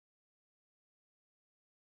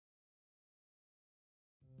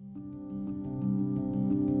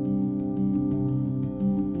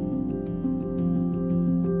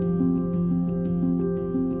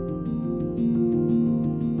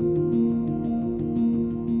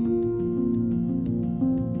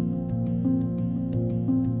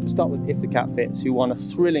start with If the Cat Fits, who won a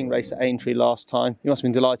thrilling race at Aintree last time. You must have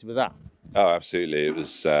been delighted with that. Oh, absolutely. It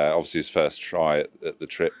was obviously his first try at the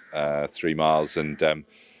trip, 3 miles, and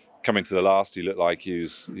coming to the last, he looked like he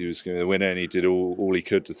was going to be the winner, and he did all he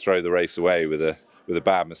could to throw the race away with a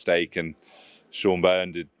bad mistake. And Sean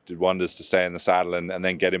Byrne did wonders to stay in the saddle and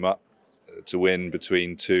then get him up to win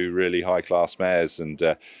between two really high-class mares. And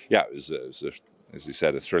yeah, it was as you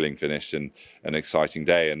said, a thrilling finish and an exciting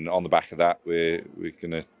day. And on the back of that, we're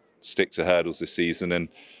going to stick to hurdles this season and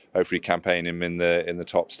hopefully campaign him in the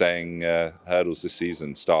top staying hurdles this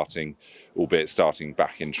season, albeit starting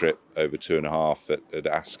back in trip over 2.5 at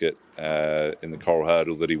Ascot in the Coral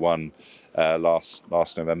Hurdle that he won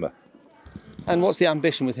last November. And what's the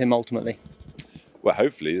ambition with him ultimately? Well,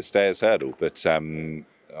 hopefully the Stayers Hurdle, but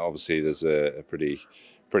obviously there's a pretty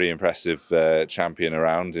impressive champion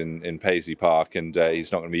around in Paisley Park, and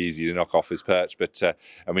he's not going to be easy to knock off his perch. But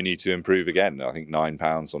and we need to improve again. I think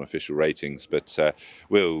 £9 on official ratings, but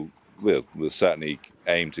we'll certainly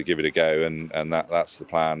aim to give it a go, and that's the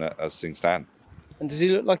plan as things stand. And does he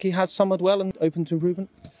look like he has summered well and open to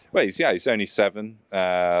improvement? Well, he's only 7.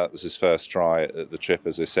 It was his first try at the trip,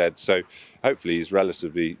 as I said. So hopefully he's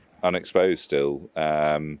relatively unexposed still.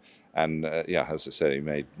 And yeah, as I said, he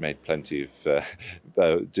made plenty of,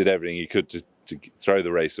 did everything he could to throw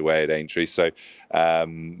the race away at Aintree. So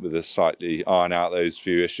with a slightly iron out those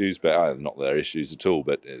few issues, but not their issues at all,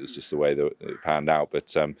 but it was just the way that it panned out.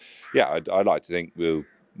 But yeah, I'd like to think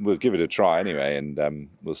we'll give it a try anyway, and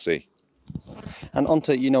we'll see. And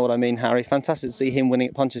onto, you know what I mean, Harry, fantastic to see him winning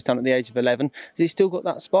at Punchestown at the age of 11. Has he still got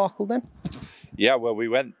that sparkle then? Yeah, well, we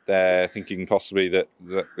went there thinking possibly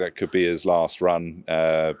that could be his last run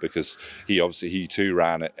because he too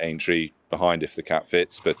ran at Aintree behind If the Cat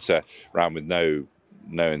Fits, but ran with no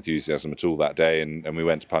enthusiasm at all that day, and we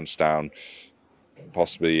went to Punchestown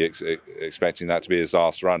possibly expecting that to be his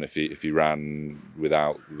last run if he ran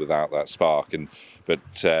without that spark, but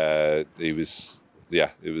he was.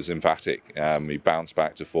 Yeah, it was emphatic. He bounced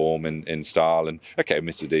back to form in style, and okay,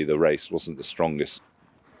 admittedly the race wasn't the strongest.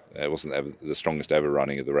 It wasn't ever the strongest ever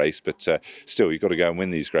running of the race, but still, you've got to go and win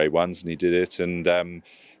these Grade 1s, and he did it. And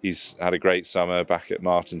he's had a great summer back at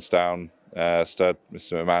Martinstown stud,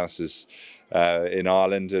 Mr. McManus is in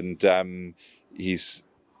Ireland, and he's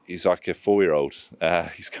like a 4-year-old.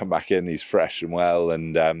 He's come back in, he's fresh and well,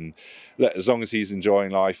 and look, as long as he's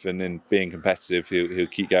enjoying life and in being competitive, he'll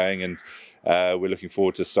keep going. And we're looking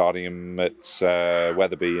forward to starting him at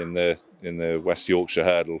Wetherby in the West Yorkshire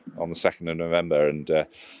Hurdle on the 2nd of November. And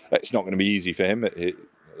it's not going to be easy for him at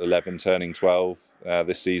 11, turning 12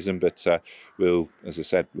 this season. But as I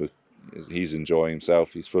said, he's enjoying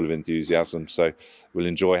himself. He's full of enthusiasm. So we'll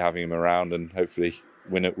enjoy having him around and hopefully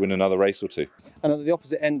win another race or two. And at the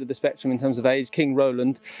opposite end of the spectrum in terms of age, King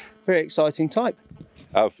Roland, very exciting type.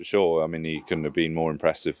 Oh, for sure. I mean, he couldn't have been more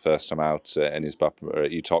impressive first time out in his bumper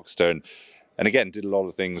at Uttoxeter. And again, did a lot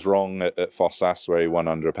of things wrong at Fossas, where he won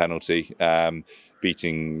under a penalty,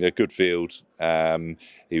 beating a good field.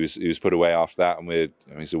 He was put away after that, and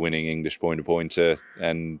he's a winning English pointer,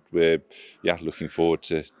 and we're looking forward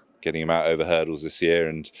to getting him out over hurdles this year.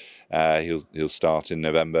 And he'll start in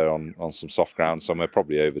November on some soft ground somewhere,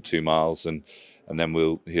 probably over 2 miles, and then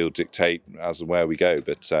he'll dictate as and where we go.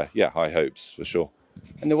 But high hopes for sure.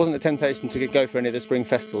 And there wasn't a temptation to go for any of the spring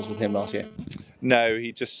festivals with him last year? No,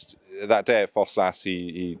 he just, that day at Fossas,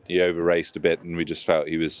 he over-raced a bit, and we just felt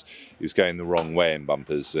he was going the wrong way in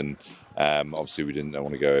bumpers, and obviously we didn't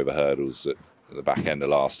want to go over hurdles at the back end of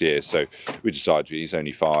last year, so we decided he's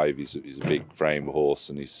only 5, he's a big frame horse,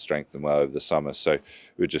 and he's strengthened well over the summer, so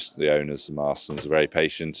the owners, the Marstons, are very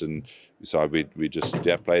patient, and we decided we'd just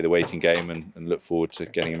play the waiting game and look forward to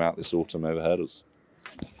getting him out this autumn over hurdles.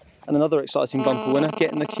 And another exciting bumper winner,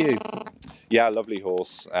 Get in the Queue. Yeah, lovely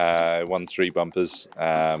horse. Won 3 bumpers.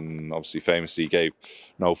 Obviously, famously gave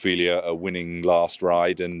Noel Feely a winning last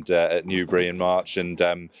ride and at Newbury in March.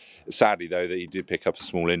 And sadly, though, that he did pick up a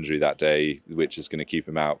small injury that day, which is going to keep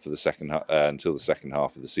him out for the until the second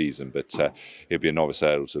half of the season. But he'll be a novice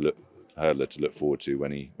hurdler to look forward to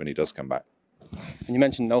when he does come back. And you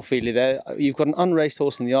mentioned Noel Feely there. You've got an unraced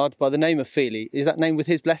horse in the yard by the name of Feely. Is that named with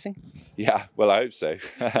his blessing? Yeah, well, I hope so.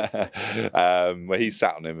 Well, he's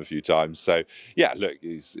sat on him a few times. So, yeah, look,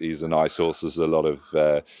 he's a nice horse. There's a lot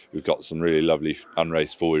of, we've got some really lovely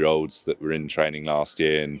unraced 4-year-olds that were in training last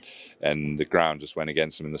year, and the ground just went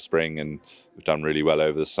against him in the spring, and we've done really well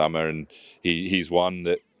over the summer. And he's one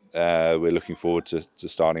that we're looking forward to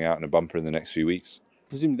starting out in a bumper in the next few weeks.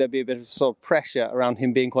 Presumably there'd be a bit of sort of pressure around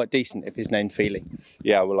him being quite decent if he's named Feely.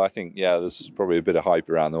 Yeah, well, I think, there's probably a bit of hype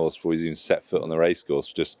around the horse before he's even set foot on the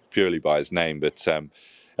racecourse, just purely by his name. But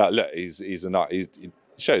look, he's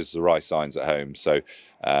shows the right signs at home. So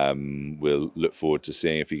we'll look forward to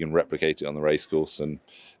seeing if he can replicate it on the racecourse and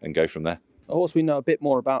go from there. A horse we know a bit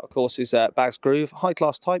more about, of course, is Bags Groove, high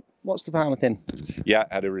class type. What's the plan with him? Yeah,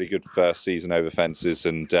 had a really good first season over fences,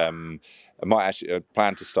 and I might actually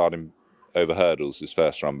plan to start him over hurdles his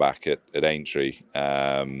first run back at Aintree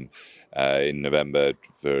in November.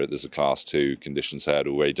 There's a Class 2 conditions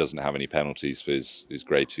hurdle where he doesn't have any penalties for his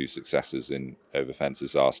Grade 2 successes in over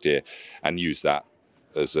fences last year, and use that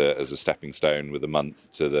as a stepping stone with a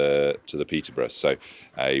month to the Peterborough. So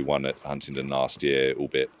he won at Huntingdon last year,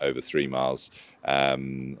 albeit over 3 miles.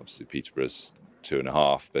 Obviously Peterborough's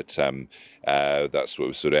 2.5, but that's what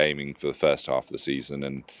we're sort of aiming for the first half of the season,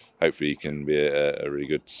 and hopefully he can be a really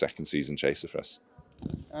good second season chaser for us.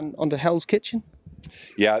 And on to Hell's Kitchen?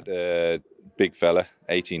 Yeah, big fella,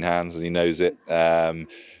 18 hands, and he knows it.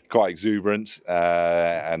 Quite exuberant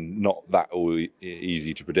and not that all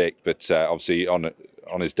easy to predict, but obviously on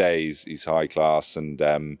his days he's high class, and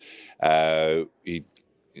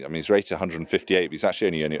he's rated 158, but he's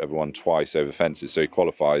actually only ever won twice over fences, so he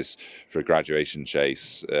qualifies for a graduation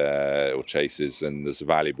chase or chases, and there's a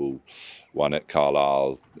valuable one at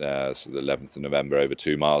Carlisle, so the 11th of November over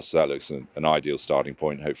 2 miles, so that looks an ideal starting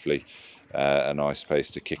point, hopefully a nice place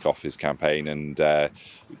to kick off his campaign, and a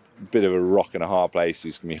bit of a rock and a hard place.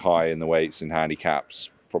 He's going to be high in the weights and handicaps,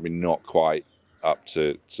 probably not quite up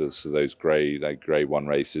to those grade 1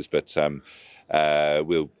 races, but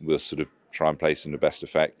we'll sort of try and place him to best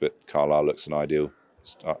effect, but Carlisle looks an ideal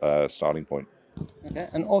starting point. Okay,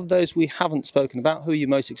 and of those we haven't spoken about, who are you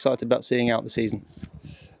most excited about seeing out the season?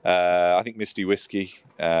 I think Misty Whiskey,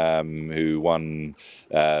 who won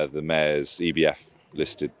the Mayor's EBF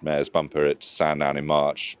listed Mayor's Bumper at Sandown in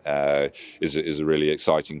March, is a really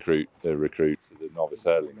exciting recruit for the novice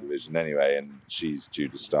hurdling division anyway, and she's due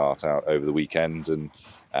to start out over the weekend,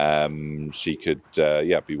 and she could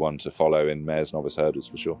be one to follow in Mayor's novice hurdles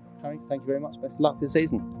for sure. Harry, thank you very much. Best of luck for the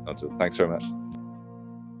season. Thanks very much.